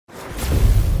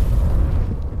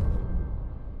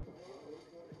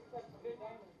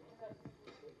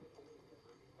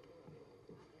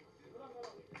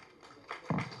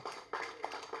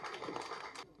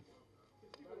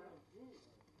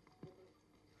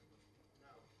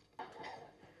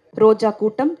ரோஜா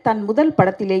கூட்டம் தன் முதல்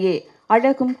படத்திலேயே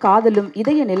அழகும் காதலும்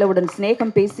இதய நிலவுடன்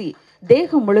சிநேகம் பேசி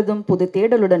தேகம் முழுதும் புது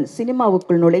தேடலுடன்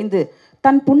சினிமாவுக்குள் நுழைந்து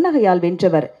தன் புன்னகையால்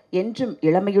வென்றவர். என்றும்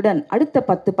இளமையுடன் அடுத்த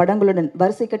 10 படங்களுடன்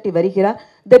வரிசை கட்டி வருகிறார்.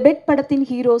 தி பெட் படத்தின்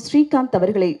ஹீரோ ஸ்ரீகாந்த்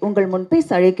அவர்களை உங்கள் முன் பேச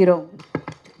அழைக்கிறோம்.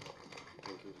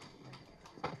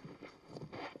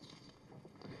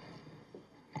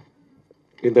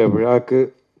 இந்த விழாக்கு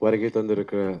வருகை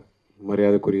தந்திருக்கிற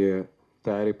மரியாதைக்குரிய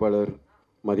தயாரிப்பாளர்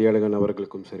மதியழகன்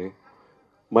அவர்களுக்கும் சரி,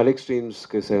 மலிக்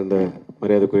ஸ்ட்ரீம்ஸ்க்கு சேர்ந்த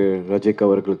மரியாதைக்குரிய ரஜிக்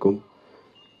அவர்களுக்கும்,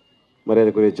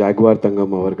 மரியாதைக்குரிய ஜாக்வார்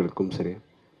தங்கம் அவர்களுக்கும் சரி,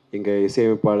 இங்கே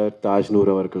இசையமைப்பாளர்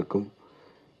தாஜ்நூர் அவர்களுக்கும்,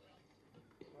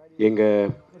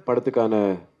 எங்கள் படத்துக்கான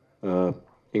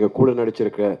எங்கள் கூட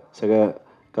நடிச்சிருக்கிற சக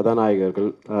கதாநாயகி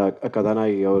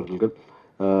அவர்கள்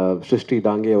சிருஷ்டி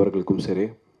டாங்கே அவர்களுக்கும் சரி,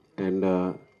 அண்ட்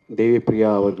தேவி பிரியா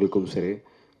அவர்களுக்கும் சரி,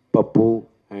 பப்பு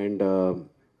அண்ட்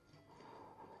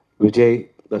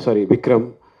விக்ரம்,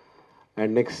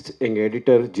 அண்ட் நெக்ஸ்ட் எங்கள்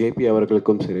எடிட்டர் ஜேபி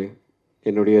அவர்களுக்கும் சரி,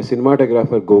 என்னுடைய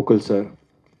சினிமாட்டோகிராஃபர் கோகுல் சார்,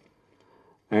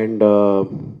 அண்ட்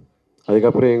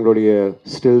அதுக்கப்புறம் எங்களுடைய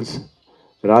ஸ்டில்ஸ்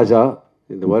ராஜா.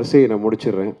 இந்த வரிசையை நான்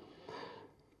முடிச்சிடுறேன்.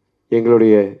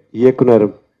 எங்களுடைய இயக்குனர்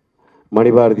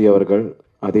மணிபாரதி அவர்கள்,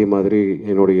 அதே மாதிரி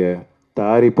என்னுடைய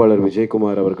தயாரிப்பாளர்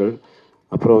விஜயகுமார் அவர்கள்,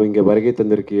 அப்புறம் இங்கே வருகை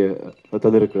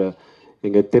தந்திருக்கிற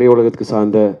எங்கள் திரையுலகத்துக்கு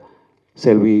சார்ந்த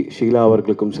செல்வி ஷீலா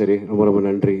அவர்களுக்கும் சரி, ரொம்ப ரொம்ப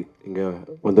நன்றி இங்கே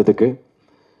வந்ததுக்கு.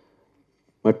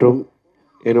 மற்றும்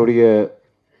என்னுடைய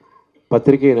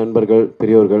பத்திரிகை நண்பர்கள்,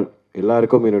 பெரியோர்கள்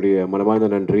எல்லாருக்கும் என்னுடைய மனமார்ந்த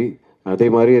நன்றி. அதே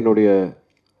மாதிரி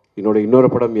என்னோட இன்னொரு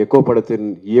படம் எக்கோ படத்தின்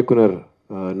இயக்குனர்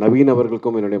நவீன்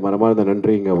அவர்களுக்கும் என்னுடைய மனமார்ந்த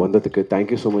நன்றி இங்கே வந்ததுக்கு.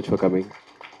 Thank you so much for coming.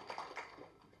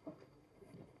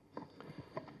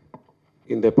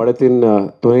 இந்த படத்தின்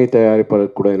துணை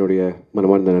தயாரிப்பாளர் கூட என்னுடைய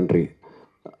மனமார்ந்த நன்றி.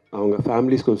 அவங்க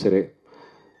ஃபேமிலிஸ்க்கும் சரி.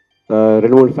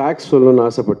 2-3 ஃபேக்ட்ஸ் சொல்லணும்னு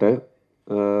ஆசைப்பட்டேன்.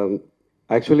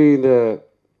 ஆக்சுவலி இந்த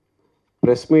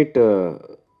ப்ரெஸ் மீட்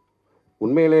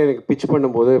உண்மையிலே எனக்கு பிச்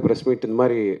பண்ணும்போது, ப்ரெஸ் மீட் இந்த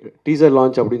மாதிரி டீசர்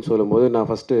லான்ச் அப்படின்னு சொல்லும்போது நான்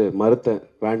ஃபஸ்ட்டு மறுத்தேன்,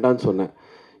 வேண்டான்னு சொன்னேன்.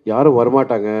 யாரும்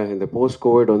வரமாட்டாங்க, இந்த போஸ்ட்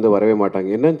கோவிட் வந்து வரவே மாட்டாங்க.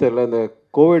 என்னன்னு தெரியல, இந்த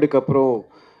கோவிடுக்கு அப்புறம்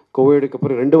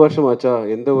 2 வருஷம் ஆச்சா,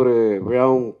 எந்த ஒரு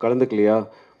விழாவும் கலந்துக்கலையா,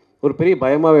 ஒரு பெரிய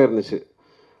பயமாகவே இருந்துச்சு.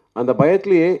 அந்த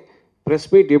பயத்துலேயே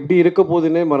ப்ரெஸ் மீட் எப்படி இருக்க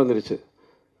போகுதுன்னே மறந்துடுச்சு.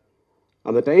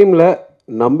 அந்த டைமில்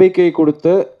நம்பிக்கை கொடுத்த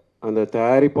அந்த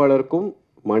தயாரிப்பாளருக்கும்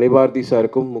மணிபாரதி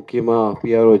சாருக்கும், முக்கியமாக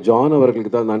பிஆர்ஓ ஜான்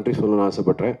அவர்களுக்கு தான் நன்றி சொல்லணும்னு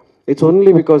ஆசைப்பட்றேன். It's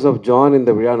only because of John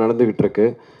இந்த விழா நடந்துக்கிட்டு இருக்கு.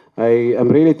 I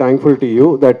am really thankful to you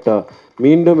that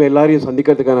மீண்டும் எல்லாரையும்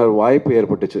சந்திக்கிறதுக்கான ஒரு வாய்ப்பு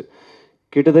ஏற்பட்டுச்சு.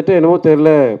 கிட்டத்தட்ட என்னவோ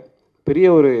தெரியல, பெரிய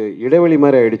ஒரு இடைவெளி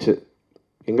மாதிரி ஆயிடுச்சு.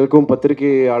 எங்களுக்கும்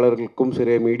பத்திரிகையாளர்களுக்கும்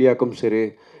சரி, மீடியாவுக்கும் சரி,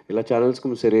 எல்லா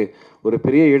சேனல்ஸ்க்கும் சரி, ஒரு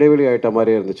பெரிய இடைவெளி ஆகிட்ட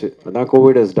மாதிரியே இருந்துச்சு. அதான்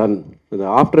கோவிட் இஸ் டன். இந்த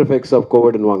ஆஃப்டர் எஃபெக்ட்ஸ் ஆஃப்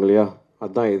கோவிட்னுவாங்க இல்லையா,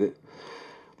 அதுதான் இது.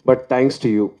 But thanks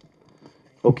to you.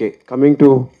 Okay, coming to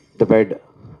the bed.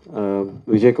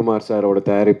 Vijayakumar சாரோட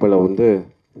தயாரிப்பில் வந்து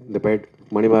இந்த பெட்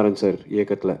மணிமாறன் சார்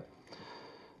இயக்கத்தில்.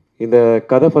 இந்த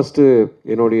கதை ஃபஸ்ட்டு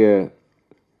என்னுடைய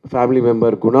ஃபேமிலி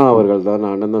மெம்பர் குணா அவர்கள் தான்,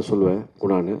 நான் அண்ணன் தான் சொல்லுவேன்,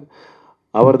 குணான்னு.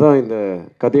 அவர் தான் இந்த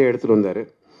கதையை எடுத்துகிட்டு வந்தார்.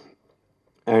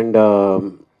 அண்ட்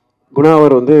குணா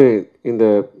அவர் வந்து இந்த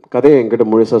கதையை என்கிட்ட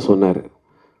முழுசாக சொன்னார்.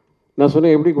 நான்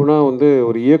சொன்னேன், எப்படி குணா வந்து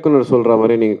ஒரு இயக்குனர் சொல்கிற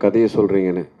மாதிரி நீங்கள் கதையை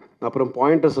சொல்கிறீங்கன்னு. அப்புறம்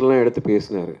பாயிண்டர்ஸ் எல்லாம் எடுத்து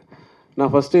பேசினார்.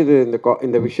 நான் ஃபஸ்ட்டு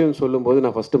இந்த விஷயம் சொல்லும்போது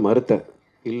நான் ஃபஸ்ட்டு மறுத்தேன்,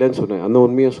 இல்லைன்னு சொன்னேன். அந்த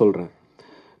உண்மையை சொல்கிறேன்.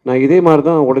 நான் இதே மாதிரி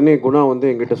தான் உடனே குணா வந்து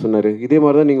என்கிட்ட சொன்னார், இதே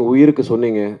மாதிரி தான் நீங்கள் உயிருக்கு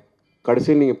சொன்னீங்க,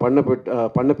 கடைசியில் நீங்கள்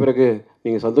பண்ண பிறகு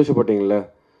நீங்கள் சந்தோஷப்பட்டீங்கள,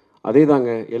 அதே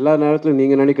தாங்க. எல்லா நேரத்திலும்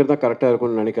நீங்கள் நினைக்கிறது தான் கரெக்டாக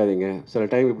இருக்கும்னு நினைக்காதீங்க, சில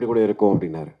டைம் இப்படி கூட இருக்கும்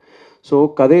அப்படின்னாரு. ஸோ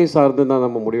கதையை சார்ந்து தான்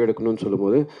நம்ம முடிவெடுக்கணும்னு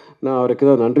சொல்லும்போது நான் அவருக்கு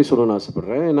தான் நன்றி சொல்லணும்னு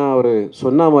ஆசைப்பட்றேன். நான் அவர்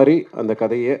சொன்ன மாதிரி அந்த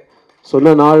கதையை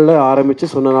சொன்ன நாளில் ஆரம்பித்து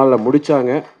சொன்ன நாளில்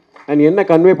முடித்தாங்க. அண்ட் என்ன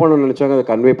கன்வே பண்ணணும்னு நினச்சாங்க, அதை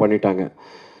கன்வே பண்ணிட்டாங்க.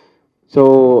 ஸோ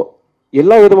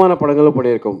எல்லா விதமான படங்களும்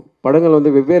பண்ணியிருக்கோம். படங்கள்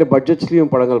வந்து வெவ்வேறு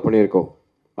பட்ஜெட்ஸ்லேயும் படங்கள் பண்ணியிருக்கோம்.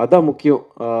 அதுதான் முக்கியம்.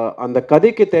 அந்த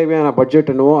கதைக்கு தேவையான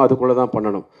பட்ஜெட் என்னவோ அதுக்குள்ளே தான்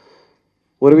பண்ணணும்.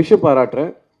 ஒரு விஷயம்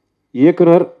பாராட்டுறேன்,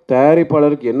 இயக்குனர்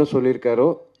தயாரிப்பாளருக்கு என்ன சொல்லியிருக்காரோ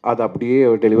அதை அப்படியே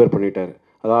அவர் டெலிவர் பண்ணிட்டார்.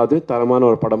 அதாவது தரமான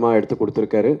ஒரு படமாக எடுத்து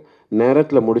கொடுத்துருக்காரு,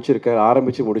 நேரத்தில் முடிச்சிருக்காரு,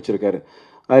 ஆரம்பித்து முடிச்சிருக்காரு.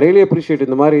 I really appreciate.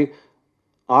 இந்த மாதிரி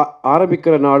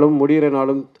ஆரம்பிக்கிற நாளும் முடிகிற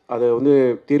நாளும் அதை வந்து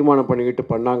தீர்மானம் பண்ணிக்கிட்டு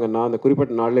பண்ணாங்கன்னா, அந்த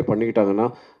குறிப்பிட்ட நாளிலே பண்ணிக்கிட்டாங்கன்னா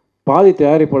பாதி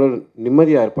தயாரிப்பாளர்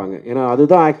நிம்மதியாக இருப்பாங்க. ஏன்னா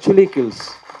அதுதான் ஆக்சுவலி கில்ஸ்.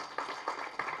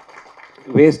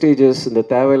 வேஸ்டேஜஸ், இந்த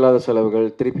தேவையில்லாத செலவுகள்,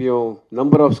 திருப்பியும்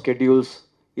நம்பர் ஆஃப் ஸ்கெட்யூல்ஸ்,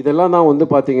 இதெல்லாம் தான் வந்து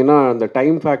பார்த்திங்கன்னா அந்த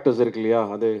டைம் ஃபேக்டர்ஸ் இருக்கு இல்லையா,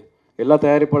 அது எல்லா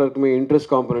தயாரிப்பாளருக்குமே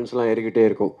இன்ட்ரெஸ்ட் காம்பனன்ட்ஸ்லாம் ஏறிக்கிட்டே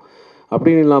இருக்கும்.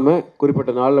 அப்படின்னு இல்லாமல்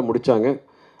குறிப்பிட்ட நாளில் முடித்தாங்க.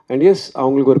 அண்ட் எஸ்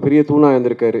அவங்களுக்கு ஒரு பெரிய தூணாக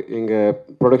இருந்திருக்காரு எங்கள்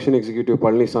ப்ரொடக்ஷன் எக்ஸிக்யூட்டிவ்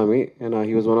பழனிசாமி. ஏன்னா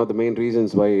he was one of the main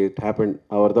reasons why it happen.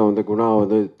 அவர் தான் வந்து குணா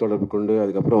வந்து தொடர்பு கொண்டு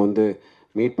அதுக்கப்புறம் வந்து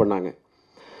மீட் பண்ணாங்க.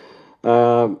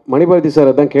 மணிபாரதி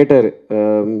சார் தான் கேட்டார்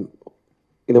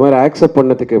இந்த மாதிரி ஆக்செப்ட்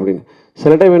பண்ணதுக்கு அப்படின்னு.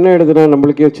 சில டைம் என்ன எடுதுன்னா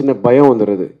நம்மளுக்கே சின்ன பயம்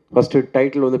வந்துடுது. ஃபஸ்ட்டு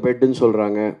டைட்டில் வந்து பெட்டுன்னு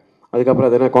சொல்கிறாங்க, அதுக்கப்புறம்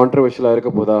அது என்ன கான்ட்ரவர்ஷியலாக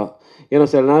இருக்க போதா. ஏன்னா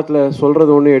சில நேரத்தில்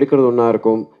சொல்கிறது ஒன்று எடுக்கிறது ஒன்றா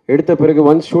இருக்கும். எடுத்த பிறகு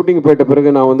ஒன்ஸ் ஷூட்டிங் போயிட்ட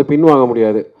பிறகு நான் வந்து பின் வாங்க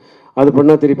முடியாது. அது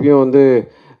பண்ணால் திருப்பியும் வந்து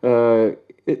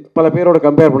பல பேரோட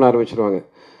கம்பேர் பண்ண ஆரம்பிச்சிருவாங்க.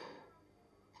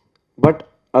 பட்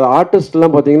அது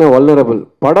ஆர்டிஸ்ட்லாம் பார்த்தீங்கன்னா வல்னரபிள்.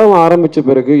 படம் ஆரம்பித்த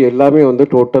பிறகு எல்லாமே வந்து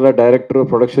டோட்டலாக டைரக்டர்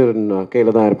ப்ரொடக்ஷன்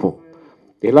கையில் தான் இருப்போம்.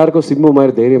 எல்லாருக்கும் சிம்பு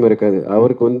மாதிரி தைரியம் இருக்காது.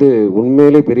 அவருக்கு வந்து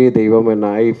உண்மையிலே பெரிய தெய்வம். And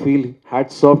I feel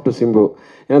hats off to Simbu.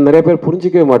 ஏன்னா நிறைய பேர்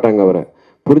புரிஞ்சிக்கவே மாட்டாங்க அவரை.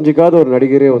 புரிஞ்சிக்காத ஒரு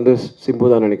நடிகரே வந்து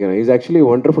சிம்பு தான் நினைக்கிறேன். Is actually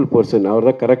wonderful person. அவர்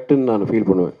தான் கரெக்டுன்னு நான் ஃபீல்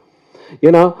பண்ணுவேன்.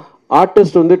 ஏன்னா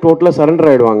ஆர்டிஸ்ட் வந்து டோட்டலாக சரண்டர்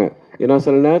ஆகிடுவாங்க. ஏன்னா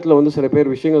சில நேரத்தில் வந்து சில பேர்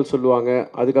விஷயங்கள் சொல்லுவாங்க,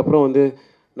 அதுக்கப்புறம் வந்து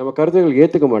நம்ம கருத்துக்கள்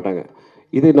ஏற்றுக்க மாட்டாங்க.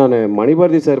 இது நான்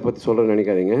மணிபாரதி சார் பற்றி சொல்கிறேன்னு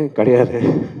நினைக்காதீங்க, கிடையாது.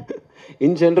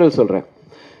 இன் ஜென்ரல் சொல்கிறேன்.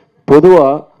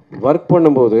 பொதுவாக ஒர்க்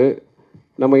பண்ணும்போது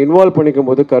நம்ம இன்வால்வ் பண்ணிக்கும்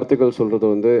போது கருத்துக்கள் சொல்கிறது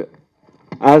வந்து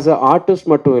ஆஸ் அ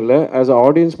ஆர்டிஸ்ட் மட்டும் இல்லை, ஆஸ் அ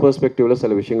ஆடியன்ஸ் பெர்ஸ்பெக்டிவில்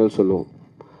சில விஷயங்கள் சொல்லுவோம்.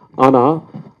 ஆனால்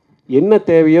என்ன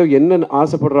தேவையோ என்ன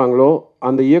ஆசைப்படுறாங்களோ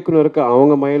அந்த இயக்குனருக்கு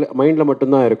அவங்க மைண்டில்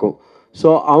மட்டும்தான் இருக்கும். ஸோ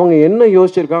அவங்க என்ன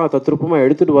யோசிச்சிருக்காங்க அதை தத்ரூபமாக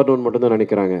எடுத்துகிட்டு வரணும்னு மட்டும்தான்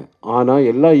நினைக்கிறாங்க. ஆனால்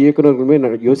எல்லா இயக்குனர்களுமே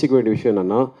யோசிக்க வேண்டிய விஷயம்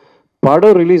என்னென்னா,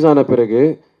 படம் ரிலீஸ் ஆன பிறகு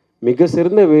மிக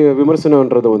சிறந்த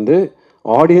விமர்சனன்றது வந்து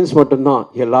ஆடியன்ஸ் மட்டும்தான்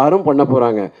எல்லாரும் பண்ண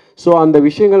போகிறாங்க. ஸோ அந்த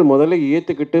விஷயங்கள் முதல்ல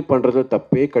ஏற்றுக்கிட்டு பண்ணுறது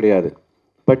தப்பே கிடையாது.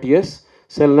 பட் எஸ்,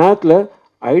 சில நேரத்தில்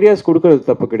ஐடியாஸ் கொடுக்கறது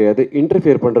தப்பு கிடையாது,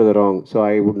 இன்டர்ஃபியர் பண்ணுறது wrong. So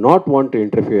I would not want to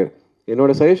interfere.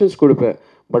 என்னோடய சஜஷன்ஸ் கொடுப்பேன்.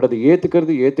 பட் அது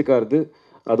ஏற்றுக்காது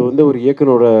அது வந்து ஒரு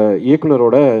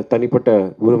இயக்குனரோட தனிப்பட்ட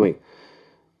உரிமை.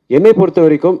 என்னை பொறுத்த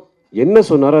வரைக்கும் என்ன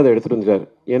சொன்னாரோ அதை எடுத்துகிட்டு வந்துட்டார்.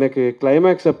 எனக்கு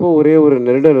கிளைமேக்ஸ் அப்போ ஒரே ஒரு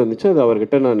நெருடல் இருந்துச்சு. அது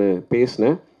அவர்கிட்ட நான்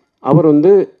பேசினேன். அவர்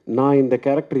வந்து நான் இந்த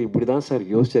கேரக்டர் இப்படி தான் சார்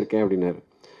யோசிச்சிருக்கேன் அப்படின்னாரு.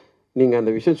 நீங்கள்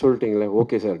அந்த விஷயம் சொல்லிட்டீங்களே,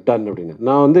 ஓகே சார் டன் அப்படின்னு.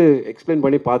 நான் வந்து எக்ஸ்பிளைன்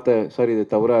பண்ணி பார்த்தேன், சார் இது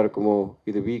தவறாக இருக்குமோ,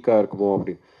 இது வீக்காக இருக்குமோ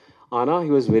அப்படின்னு. ஆனால்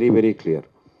he was very very clear.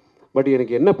 But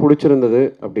எனக்கு என்ன பிடிச்சிருந்தது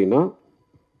அப்படின்னா,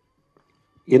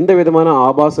 எந்த விதமான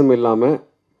ஆபாசம் இல்லாமல்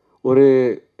ஒரு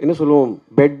என்ன சொல்லுவோம்,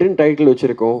 பெட்டுன்னு டைட்டில்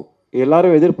வச்சுருக்கோம்.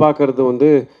 எல்லாரும் எதிர்பார்க்கறது வந்து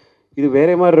இது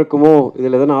வேறே மாதிரி இருக்குமோ,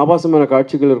 இதில் எதனா ஆபாசமான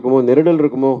காட்சிகள் இருக்குமோ, நெருடல்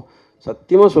இருக்குமோ.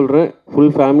 சத்தியமாக சொல்கிறேன்,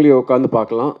 ஃபுல் ஃபேமிலியை உட்காந்து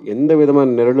பார்க்கலாம், எந்த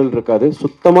விதமான நெருடல் இருக்காது,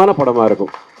 சுத்தமான படமாக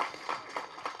இருக்கும்.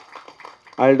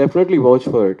 I will definitely watch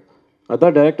for it.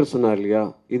 அதான் டைரக்டர் சொன்னார் இல்லையா,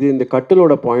 இது இந்த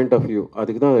கட்டிலோட பாயிண்ட் ஆஃப் வியூ,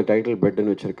 அதுக்கு தான் அந்த டைட்டில்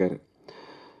பெட்டுன்னு வச்சுருக்காரு.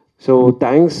 ஸோ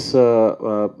தேங்க்ஸ்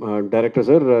டைரக்டர்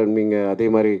சார், நீங்கள் அதே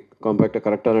மாதிரி காம்பேக்டாக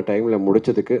கரெக்டான டைமில்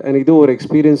முடித்ததுக்கு. அண்ட் இது ஒரு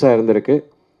எக்ஸ்பீரியன்ஸாக இருந்திருக்கு.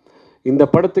 இந்த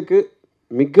படத்துக்கு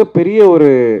மிகப்பெரிய ஒரு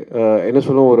என்ன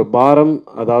சொல்லுவோம், ஒரு பாரம்.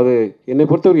 அதாவது என்னை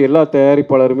பொறுத்தவரை எல்லா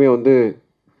தயாரிப்பாளருமே வந்து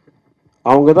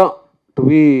அவங்க தான் டு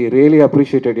பி ரியலி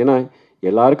அப்ரிஷியேட்டட். ஏன்னா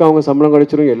எல்லாருக்கும் அவங்க சம்பளம்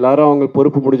கிடச்சிரும், எல்லாரும் அவங்க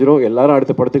பொறுப்பு முடிஞ்சிடும், எல்லாரும்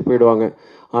அடுத்த படத்துக்கு போயிடுவாங்க.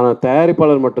 ஆனால்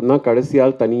தயாரிப்பாளர் மட்டும்தான்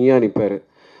கடைசியால் தனியாக நிற்பார்.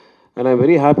 And I am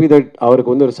very happy that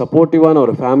அவருக்கு வந்து ஒரு சப்போர்ட்டிவான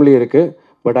ஒரு ஃபேமிலி இருக்குது.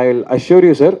 But I will assure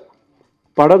you sir,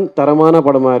 படம் தரமான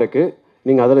படமாக இருக்குது,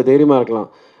 நீங்கள் அதில் தைரியமாக இருக்கலாம்.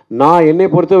 நான் என்னை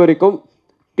பொறுத்த வரைக்கும்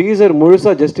டீசர்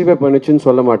முழுசாக ஜஸ்டிஃபை பண்ணிச்சுன்னு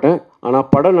சொல்ல மாட்டேன். ஆனால்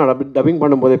படம் நான் டப்பிங்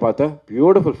பண்ணும்போதே பார்த்தேன்,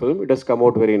 beautiful film, it has come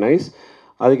out very nice.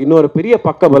 அதுக்கு இன்னொரு பெரிய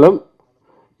பக்கபலம்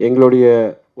எங்களுடைய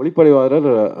ஒளிப்பதிவாளர்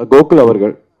கோகுல்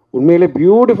அவர்கள். உண்மையிலே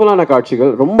பியூட்டிஃபுல்லான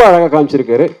காட்சிகள் ரொம்ப அழகாக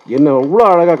காமிச்சிருக்காரு. என்ன அவ்வளோ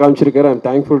அழகாக காமிச்சிருக்காரு. I am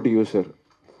thankful to you sir.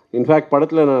 In fact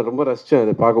படத்தில் நான் ரொம்ப ரசித்தேன்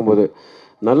அதை பார்க்கும்போது,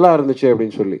 நல்லா இருந்துச்சு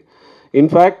அப்படின்னு சொல்லி.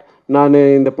 இன்ஃபேக்ட் நான்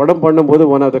இந்த படம் பண்ணும்போது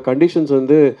ஒன் ஆஃப் த கண்டிஷன்ஸ்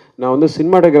வந்து நான் வந்து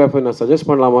சினிமாட்டோகிராஃபர் நான் சஜஸ்ட்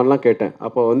பண்ணலாமான்லாம் கேட்டேன்.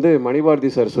 அப்போ வந்து மணிபாரதி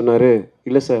சார் சொன்னார்,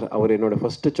 இல்லை சார் அவர் என்னோடய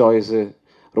ஃபஸ்ட்டு சாய்ஸு,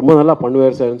 ரொம்ப நல்லா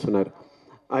பண்ணுவார் சார்ன்னு சொன்னார்.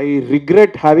 I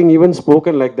regret having even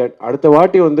spoken like that. அடுத்த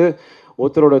வாட்டி வந்து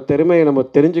ஒருத்தரோட திறமையை நம்ம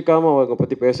தெரிஞ்சுக்காமல் அவங்க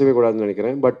பற்றி பேசவே கூடாதுன்னு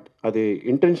நினைக்கிறேன். பட் அது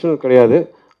இன்டென்ஷனல் கிடையாது.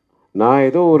 நான்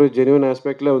ஏதோ ஒரு ஜென்யூன்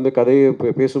ஆஸ்பெக்டில் வந்து கதையை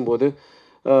பேசும்போது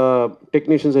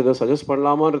டெக்னீஷியன்ஸ் எதாவது சஜஸ்ட்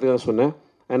பண்ணலாமான்றதுக்காக சொன்னேன்.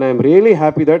 And I am really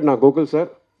happy that நான் கோகுல் சார்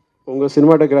உங்கள்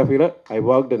சினிமாட்டோகிராஃபியில் ஐ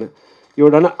worked in you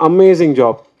done a amazing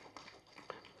job.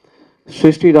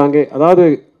 சிருஷ்டி டாங்கே, அதாவது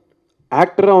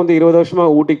ஆக்டராக வந்து 20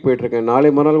 வருஷமாக ஊட்டிக்கு போயிட்டுருக்கேன்.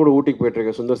 நாளை மறுநாள் கூட ஊட்டிக்கு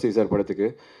போயிட்டுருக்கேன் சுந்தர் சி சார் படத்துக்கு.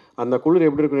 அந்த குளிர்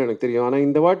எப்படி இருக்குன்னு எனக்கு தெரியும். ஆனால்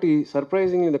இந்த வாட்டி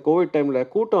சர்ப்ரைசிங், இந்த கோவிட் டைமில்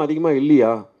கூட்டம் அதிகமாக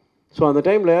இல்லையா, ஸோ அந்த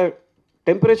டைமில்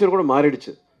டெம்பரேச்சர் கூட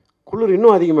மாறிடுச்சு, குளிர்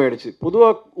இன்னும் அதிகமாகிடுச்சு.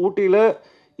 பொதுவாக ஊட்டியில்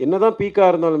என்ன தான் பீக்காக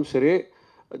இருந்தாலும் சரி,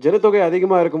 ஜனத்தொகை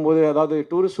அதிகமாக இருக்கும்போது, அதாவது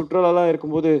டூரிஸ்ட் சுற்றுலாலாம்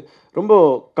இருக்கும்போது ரொம்ப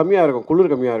கம்மியாக இருக்கும், குளிர்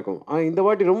கம்மியாக இருக்கும். ஆனால் இந்த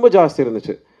வாட்டி ரொம்ப ஜாஸ்தி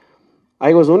இருந்துச்சு.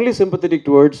 I was only sympathetic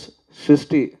towards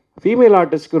சிருஷ்டி. ஃபீமேல்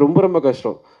ஆர்டிஸ்ட்க்கு ரொம்ப ரொம்ப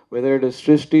கஷ்டம். வெதர் இட் இஸ்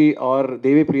சிருஷ்டி ஆர்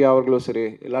தேவி பிரியா அவர்களும் சரி,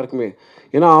 எல்லாருக்குமே.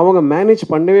 ஏன்னா அவங்க மேனேஜ்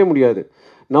பண்ணவே முடியாது.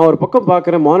 நான் ஒரு பக்கம்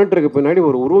பார்க்குறேன், மானிட்டருக்கு பின்னாடி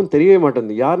ஒரு உருவம் தெரியவே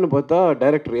மாட்டேங்குது. யாருன்னு பார்த்தா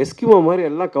டைரக்டர் எஸ்கிமோ மாதிரி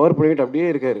எல்லாம் கவர் பண்ணிக்கிட்டு அப்படியே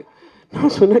இருக்காரு.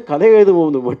 நான் சொன்னேன், கதை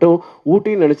எழுதும்போது மட்டும்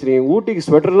ஊட்டின்னு நினச்சிருக்கேன், ஊட்டிக்கு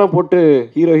ஸ்வெட்டர்லாம் போட்டு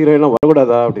ஹீரோ ஹீரோயின்லாம்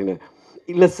வரக்கூடாதா அப்படின்னு.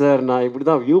 இல்லை சார், நான் இப்படி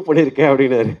தான் வியூ பண்ணியிருக்கேன்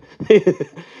அப்படின்னாரு.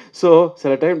 ஸோ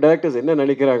சில டைம் டேரக்டர்ஸ் என்ன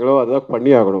நினைக்கிறாங்களோ அதுதான்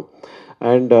பண்ணி ஆகணும்.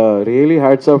 And really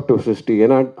hats off to சிருஷ்டி.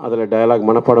 ஏன்னா அதில் டயலாக்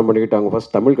மனப்பாடம் பண்ணிக்கிட்டு அவங்க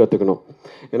ஃபஸ்ட் தமிழ் கற்றுக்கணும்.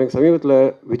 எனக்கு சமீபத்தில்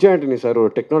விஜய் ஆண்டனி சார்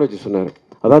ஒரு டெக்னாலஜி சொன்னார்.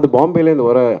 அதாவது பாம்பேலேருந்து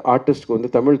வர ஆர்டிஸ்ட்க்கு வந்து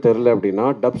தமிழ் தெரில அப்படின்னா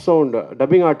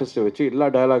டப்பிங் ஆர்டிஸ்ட்டை வச்சு எல்லா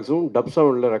டயலாக்ஸும் டப்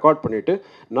சவுண்டில் ரெக்கார்ட் பண்ணிவிட்டு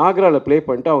நாகராவில் ப்ளே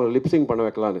பண்ணிட்டு அவங்க லிப்சிங் பண்ண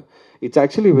வைக்கலான்னு. It's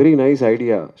actually very nice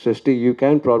idea சிருஷ்டி, you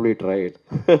can probably try it.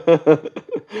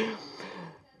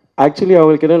 Actually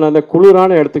அவங்களுக்கு என்னென்னா, அந்த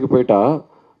குளிரான இடத்துக்கு போயிட்டா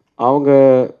அவங்க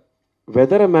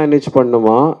வெதரை மேனேஜ்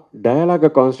பண்ணுமா, டயலாகை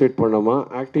கான்சன்ட்ரேட் பண்ணுமா,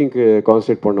 ஆக்டிங்க்கு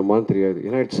கான்சன்ட்ரேட் பண்ணுமான்னு தெரியாது.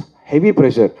 ஏன்னா இட்ஸ் ஹெவி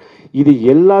ப்ரெஷர். இது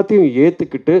எல்லாத்தையும்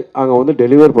ஏற்றுக்கிட்டு அங்கே வந்து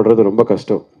டெலிவர் பண்ணுறது ரொம்ப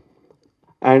கஷ்டம்.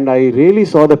 And I really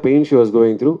saw the pain she was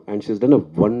going through and she's done a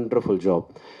wonderful job.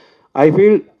 I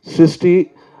feel Srishti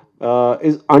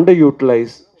is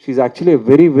underutilized. She's actually a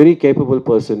very very capable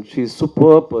person. She's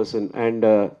superb person and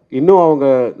இன்னும் அவங்க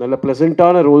நல்ல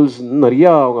ப்ளசண்ட்டான Rolle's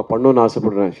நிறையா அவங்க பண்ணணும்னு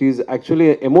ஆசைப்படுறேன். She is actually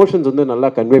emotions வந்து நல்லா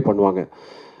convey பண்ணுவாங்க.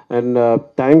 And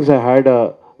thanks, I had a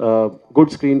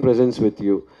good screen presence with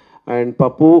you. And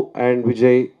Pappu and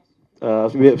Vijay,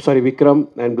 Vikram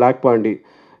and black Pandi,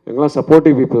 இவங்கெல்லாம்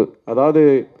சப்போர்ட்டிவ் பீப்புள். அதாவது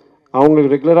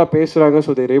அவங்களுக்கு ரெகுலராக பேசுகிறாங்க,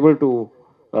 so they're able to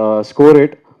score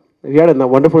it. We had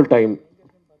a wonderful time.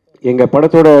 எங்கள்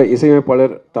படத்தோட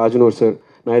இசையமைப்பாளர் தாஜ்னூர் சார்,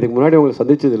 நான் இதுக்கு முன்னாடி உங்களை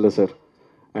சந்திச்சது இல்லை sir.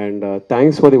 And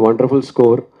thanks for the wonderful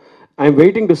score. I am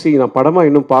waiting to C. நான் படமாக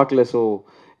இன்னும் பார்க்கல, ஸோ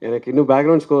எனக்கு இன்னும்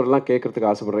பேக்ரவுண்ட் ஸ்கோர்லாம் கேட்குறதுக்கு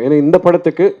ஆசைப்பட்றேன். ஏன்னா இந்த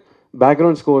படத்துக்கு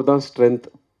பேக்ரவுண்ட் ஸ்கோர் தான் ஸ்ட்ரென்த்.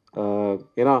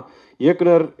 ஏன்னா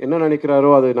இயக்குனர் என்ன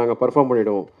நினைக்கிறாரோ அது நாங்கள் பர்ஃபார்ம்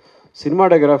பண்ணிவிடுவோம்.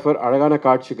 சினிமாட்டோகிராஃபர் அழகான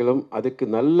காட்சிகளும் அதுக்கு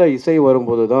நல்ல இசை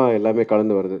வரும்போது தான் எல்லாமே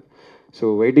கலந்து வருது.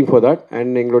 So waiting for that.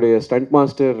 And எங்களுடைய ஸ்டண்ட்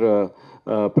மாஸ்டர்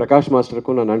பிரகாஷ்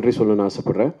மாஸ்டருக்கும் நான் நன்றி சொல்லணும்னு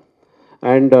ஆசைப்பட்றேன்.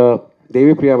 And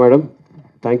Devi Priya madam,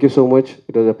 thank you so much.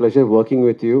 It was a pleasure working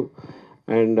with you.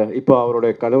 And இப்போ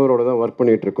அவருடைய கணவரோட தான் ஒர்க்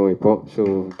பண்ணிகிட்ருக்கோம் இப்போது. So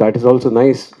that is also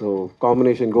nice. So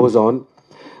combination goes on.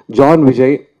 John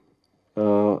Vijay,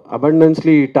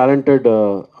 அபண்டன்ஸ்லி talented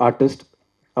artist.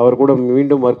 அவர் கூட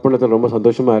மீண்டும் ஒர்க் பண்ணது ரொம்ப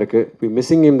சந்தோஷமாக இருக்குது. வி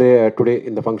மிஸ்ஸிங் இன் டுடே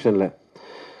இந்த ஃபங்க்ஷனில்.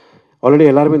 ஆல்ரெடி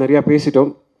எல்லாருமே நிறையா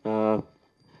பேசிட்டோம்.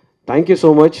 Thank you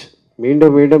so much.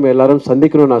 மீண்டும் மீண்டும் எல்லாரும்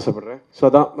சந்திக்கணும்னு ஆசைப்பட்றேன். ஸோ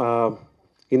அதான்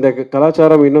இந்த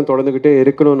கலாச்சாரம் இன்னும் தொடர்ந்துக்கிட்டே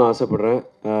இருக்கணும்னு ஆசைப்பட்றேன்.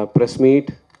 ப்ரெஸ் மீட்,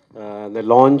 இந்த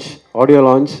லான்ச், ஆடியோ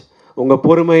லான்ச், உங்கள்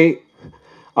பொறுமை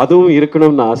அதுவும்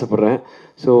இருக்கணும்னு ஆசைப்பட்றேன்.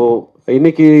 ஸோ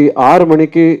இன்றைக்கி 6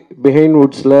 மணிக்கு பிஹைண்ட்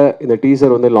வுட்ஸில் இந்த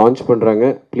டீசர் வந்து லான்ச் பண்ணுறாங்க.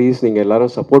 ப்ளீஸ் நீங்கள்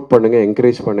எல்லோரும் சப்போர்ட் பண்ணுங்கள்,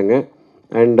 என்கரேஜ் பண்ணுங்கள்.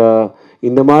 அண்ட்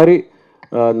இந்த மாதிரி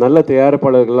நல்ல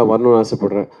தயாரிப்பாளர்கள்லாம் வரணும்னு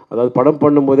ஆசைப்பட்றேன். அதாவது படம்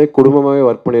பண்ணும்போதே குடும்பமாகவே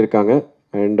ஒர்க் பண்ணியிருக்காங்க.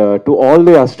 And to all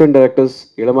the assistant directors,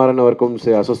 Ilamaran அவருக்கும்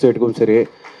சரி, அசோசியேட்டுக்கும் சரி,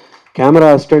 கேமரா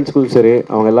அசிஸ்டன்ட்ஸ்க்கும் சரி,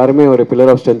 அவங்க எல்லாருமே ஒரு பில்லர்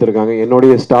ஆஃப் ஸ்ட்ரென்த் இருக்காங்க.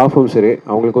 என்னுடைய ஸ்டாஃபும் சரி,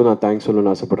 அவங்களுக்கும் நான் தேங்க்ஸ்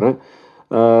சொல்லணும்னு ஆசைப்பட்றேன்.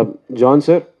 John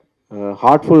sir,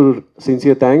 heartful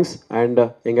sincere thanks. And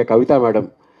எங்கள் Kavitha madam,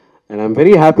 and I'm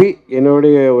very happy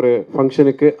என்னுடைய ஒரு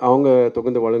ஃபங்க்ஷனுக்கு அவங்க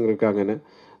தொகுந்து வழங்கியிருக்காங்கன்னு.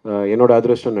 என்னோட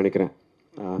அதிர்ஷ்டம்னு நினைக்கிறேன்.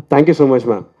 Thank you so much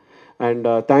ma'am. And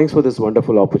thanks for this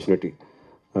wonderful opportunity.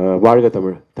 வாழ்க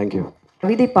தமிழ். தேங்க்யூ.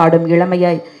 கவிதை பாடும்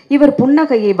இளமையாய் இவர்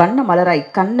புன்னகையை வண்ண மலராய்,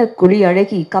 கண்ண குழி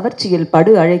அழகி, கவர்ச்சியில்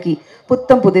படு அழகி,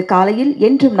 புத்தம் புது காலையில்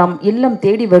என்றும் நம் இல்லம்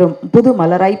தேடி வரும் புது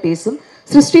மலராய் பேசும்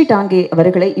சிருஷ்டி டாங்கே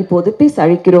அவர்களை இப்போது பேச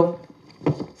அழைக்கிறோம்.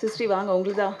 சிருஷ்டி வாங்க,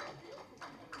 உங்களுதா.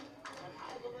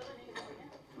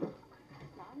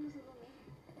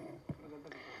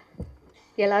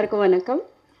 எல்லாருக்கும் வணக்கம்.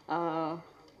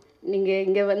 நீங்கள்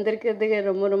இங்கே வந்திருக்கிறதுக்கு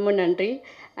ரொம்ப ரொம்ப நன்றி.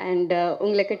 அண்ட்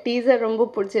உங்களுக்கு டீசர் ரொம்ப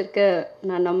பிடிச்சிருக்கு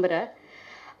நான் நம்புகிறேன்.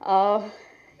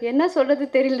 என்ன சொல்கிறது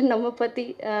தெரியல நம்ம பற்றி.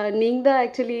 நீங்கள் தான்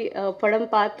ஆக்சுவலி படம்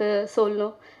பார்த்து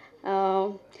சொல்லணும்.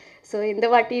 ஸோ இந்த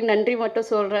வாட்டி நன்றி மட்டும்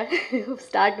சொல்கிறேன்.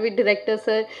 Start with director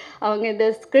sir. அவங்க இந்த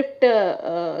ஸ்கிரிப்ட்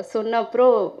சொன்ன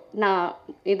அப்புறம் நான்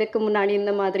இதுக்கு முன்னாடி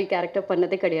இந்த மாதிரி கேரக்டர்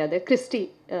பண்ணதே கிடையாது. கிறிஸ்டி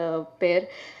பேர்.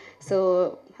 ஸோ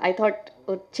ஐ தாட்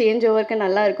ஒரு சேஞ்ச் ஓவருக்கு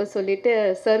நல்லா இருக்கும் சொல்லிவிட்டு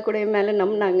சார் கூட என் மேலே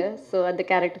நம்பினாங்க. ஸோ அந்த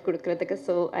கேரக்டர் கொடுக்குறதுக்கு.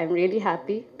 So I am really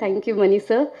happy. Thank you money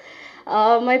sir.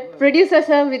 My producer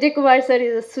sir Vijayakumar sir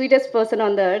is the sweetest person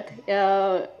on the earth.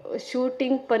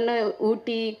 Shooting பண்ண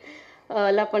ஊட்டி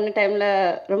எல்லாம் பண்ண டைமில்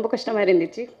ரொம்ப கஷ்டமாக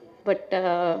இருந்துச்சு. பட்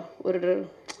ஒரு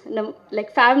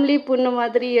லைக் ஃபேமிலி பொண்ணு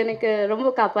மாதிரி எனக்கு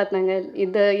ரொம்ப காப்பாற்றினாங்க.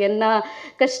 இது என்ன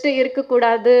கஷ்டம்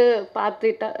இருக்கக்கூடாது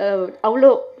பார்த்துட்டா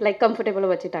அவ்வளோ லைக்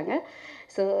கம்ஃபர்டபுளாக வச்சுட்டாங்க.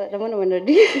 ஸோ ரொம்ப ரொம்ப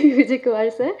நன்றி Vijayakumar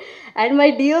sir. And my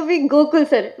DOP Gokul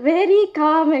sir, very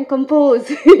com and compose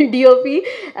DOP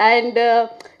and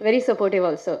very supportive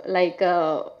also. Like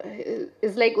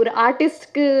it's like ஒரு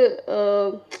ஆர்டிஸ்ட்க்கு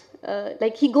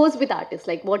like he goes with artists,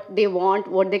 like what they want,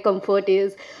 what their comfort is,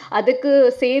 அதுக்கு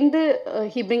சேர்ந்து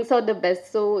he brings out the best.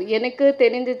 So எனக்கு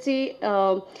தெரிஞ்சிச்சு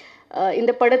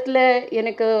இந்த படத்தில்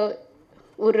எனக்கு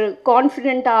ஒரு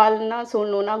confident ஆள்னா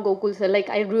சொல்லணும்னா Gokul sir.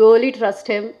 Like I really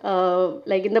trust him.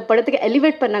 Like இந்த படத்துக்கு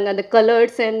எலிவேட் பண்ணாங்க அந்த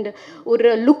கலர்ஸ் அண்ட்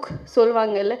ஒரு லுக்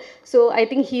சொல்லுவாங்கல்ல. So I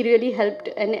think he really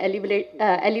helped and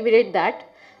elevate that.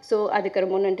 So அதுக்கு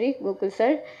ரொம்ப நன்றி Gokul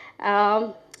sir.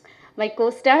 My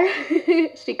co-star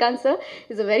Srikanth sir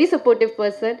is a very supportive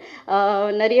person.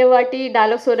 நிறைய வாட்டி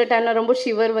dialogue சொல்கிற டைமில் ரொம்ப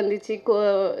ஷிவர் வந்துச்சு,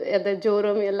 அந்த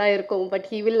ஜோரம் எல்லாம் இருக்கும். But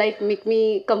he will like make me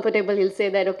comfortable. He'll say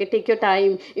that okay, take your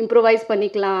time, improvise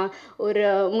பண்ணிக்கலாம், ஒரு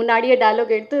முன்னாடியே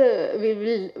dialogue எடுத்து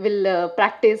will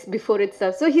practice before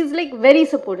itself. So he's like very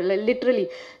supportive, like, literally.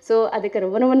 So அதுக்கு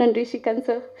ரொம்ப ரொம்ப நன்றி Srikanth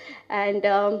sir. And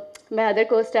my other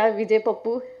co-star Vijay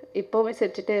பப்பு இப்போவுமே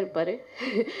சிரிச்சுட்டே இருப்பார்.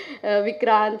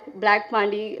 Vikrant, black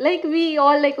Pandi, like we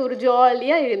all like ஒரு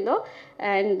ஜாலியாக இருந்தோம்.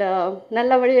 அண்ட்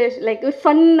நல்லபடியாக லைக் ஒரு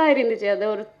ஃபன்னாக இருந்துச்சு. அது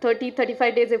ஒரு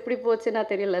 30-35 days எப்படி போச்சுன்னா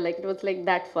தெரியல. Like it was like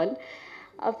that fun.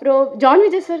 அப்புறம் John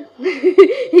Vijay sir,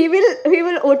 he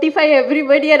will notify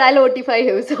everybody and I'll notify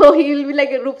him. So he will be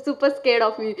like super scared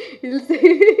of me.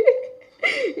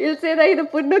 He'll say that இது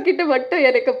பொண்ணுக்கிட்ட மட்டும்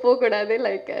எனக்கு போகக்கூடாது,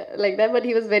 like that. But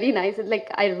he was very nice. Like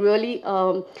I really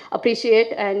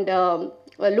appreciate and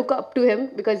look up to him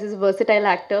because he's a versatile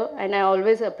actor and I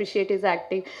always appreciate his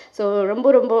acting. So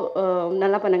ரொம்ப ரொம்ப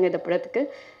நல்லா பண்ணாங்க இந்த படத்துக்கு.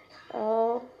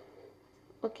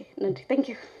 ஓகே, நன்றி,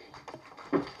 தேங்க்யூ.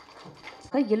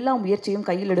 எல்லா முயற்சியும்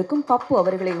கையில் எடுக்கும் பப்பு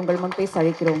அவர்களை உங்கள் முன் பேச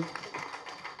அழைக்கிறோம்.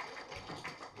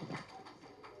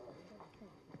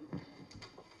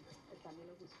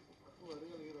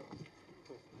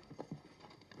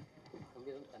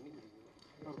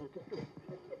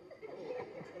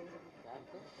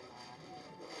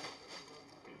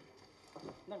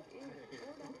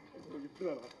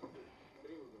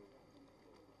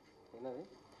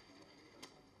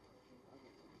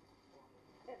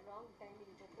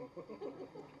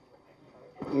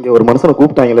 இங்கே ஒரு மனுஷனை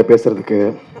கூப்பிட்டாங்களே பேசுறதுக்கு,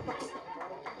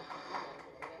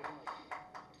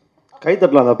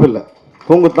 கைத்தட்டலாம், தப்பு இல்லை,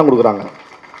 பூங்குத்து தான் கொடுக்குறாங்க.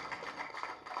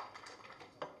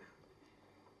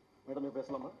 மேடம்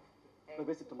பேசலாமா?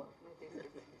 பேசிட்டுமா?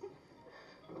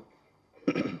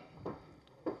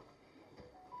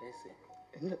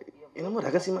 என்னமோ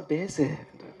ரகசியமாக பேசு.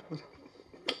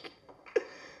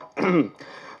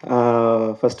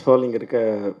 ஃபர்ஸ்ட் ஆஃப் ஆல் இங்கே இருக்க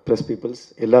ப்ரெஸ் பீப்புள்ஸ்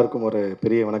எல்லாருக்கும் ஒரு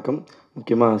பெரிய வணக்கம்.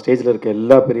 முக்கியமாக ஸ்டேஜில் இருக்க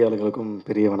எல்லா பெரிய ஆளுங்களுக்கும்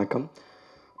பெரிய வணக்கம்.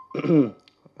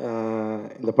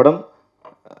 இந்த படம்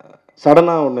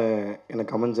சடனாக ஒன்று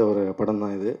எனக்கு அமைஞ்ச ஒரு படம்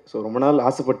தான் இது. ஸோ ரொம்ப நாள்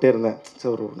ஆசைப்பட்டே இருந்தேன். ஸோ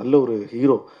நல்ல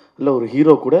ஒரு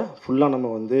ஹீரோ கூட ஃபுல்லாக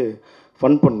நம்ம வந்து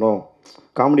ஃபன் பண்ணோம்,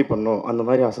 காமெடி பண்ணோம், அந்த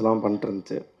மாதிரி ஆசைலாம் பண்ணிட்டு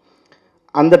இருந்துச்சு.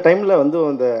 அந்த டைமில் வந்து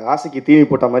அந்த ஆசைக்கு தீனி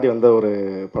போட்ட மாதிரி வந்த ஒரு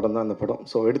படம் தான் அந்த படம்.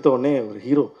 ஸோ எடுத்த உடனே ஒரு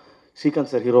ஹீரோ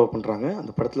ஸ்ரீகாந்த் சார் ஹீரோ பண்ணுறாங்க.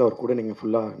 அந்த படத்தில் அவர் கூட நீங்கள்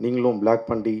ஃபுல்லாக நீங்களும் பிளாக்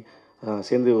பண்ணி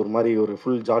சேர்ந்து ஒரு மாதிரி ஒரு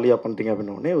ஃபுல் ஜாலியாக பண்ணுறீங்க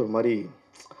அப்படின்னோடனே ஒரு மாதிரி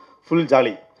ஃபுல்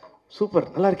ஜாலி, சூப்பர்,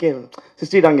 நல்லா இருக்கே,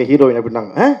 சிஸ்டர் அங்கே ஹீரோயின்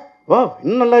அப்படின்னாங்க. வா,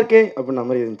 இன்னும் நல்லா இருக்கே அப்படின்ற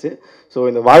மாதிரி இருந்துச்சு. ஸோ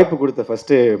இந்த வாய்ப்பு கொடுத்த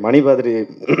ஃபஸ்ட்டு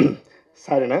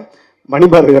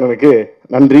மணிபாரதிக்கு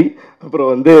நன்றி.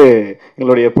 அப்புறம் வந்து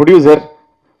எங்களுடைய ப்ரொடியூசர்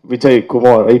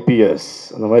விஜயகுமார் ஐபிஎஸ்,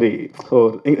 அந்த மாதிரி. ஸோ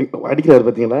அடிக்கிறாரு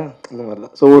பார்த்தீங்களா, அந்த மாதிரி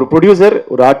தான். ஸோ ஒரு ப்ரொடியூசர்,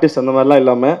 ஒரு ஆர்டிஸ்ட், அந்த மாதிரிலாம்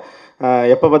இல்லாமல்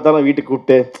எப்போ பார்த்தாலும் வீட்டுக்கு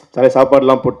கூப்பிட்டு நிறைய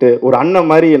சாப்பாடுலாம் போட்டு ஒரு அண்ணன்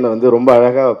மாதிரி என்னை வந்து ரொம்ப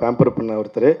அழகாக பேம்பர் பண்ண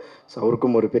ஒருத்தர். ஸோ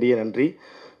அவருக்கும் ஒரு பெரிய நன்றி.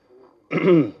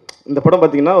 இந்த படம்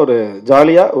பார்த்திங்கன்னா ஒரு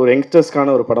ஜாலியாக ஒரு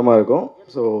யங்ஸ்டர்ஸ்க்கான ஒரு படமாக இருக்கும்.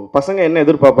 ஸோ பசங்க என்ன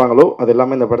எதிர்பார்ப்பாங்களோ அது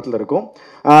எல்லாமே இந்த படத்தில் இருக்கும்.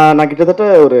 நான் கிட்டத்தட்ட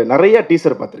ஒரு நிறைய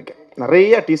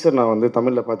டீசர் நான் வந்து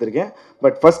தமிழில் பார்த்துருக்கேன்.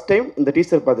 பட் ஃபஸ்ட் டைம் இந்த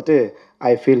டீசர் பார்த்துட்டு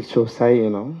ஐ ஃபீல் ஸோ ஷை.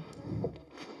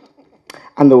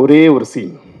 அந்த ஒரே ஒரு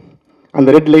சீன், அந்த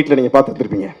ரெட் லைட்டில் நீங்கள்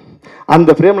பார்த்துருப்பீங்க,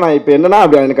 அந்த ஃப்ரேம் நான் இப்போ என்னன்னா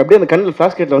எனக்கு அப்படியே அந்த கண்ணில்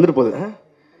ஃப்ளாஷ் லைட்டில் வந்துட்டு போகுது.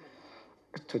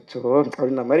 சொச்சோ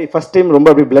அப்படின்ற மாதிரி ஃபஸ்ட் டைம் ரொம்ப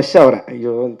அப்படியே ப்ளஷ் ஆகிறேன்.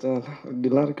 ஐயோ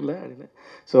இப்படிலாம் இருக்குல்ல அப்படின்னு.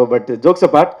 So but jokes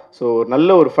abort, so நல்ல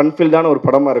ஒரு ஃபன் ஃபீல்டான ஒரு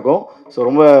படமாக இருக்கும். ஸோ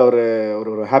ரொம்ப ஒரு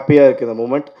ஒரு ஹாப்பியாக இருக்குது இந்த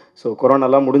மூமெண்ட். ஸோ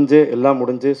கொரோனாலாம் எல்லாம்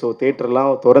முடிஞ்சு ஸோ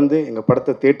தேட்டர்லாம் திறந்து எங்கள்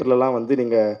படத்தை தேட்டர்லலாம் வந்து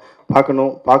நீங்கள்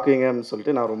பார்க்குவீங்க அப்படின்னு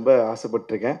சொல்லிட்டு நான் ரொம்ப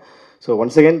ஆசைப்பட்டிருக்கேன். So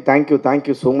once again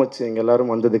thank you so much எங்கள்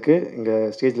எல்லோரும் வந்ததுக்கு. எங்கள்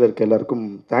ஸ்டேஜில் இருக்க எல்லாருக்கும்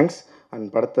தேங்க்ஸ். அண்ட்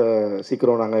படத்தை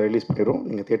சீக்கிரம் நாங்கள் ரிலீஸ் பண்ணிடுறோம்,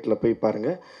 நீங்கள் தேட்டரில் போய்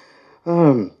பாருங்கள்.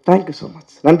 Thank you so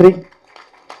much. நன்றி.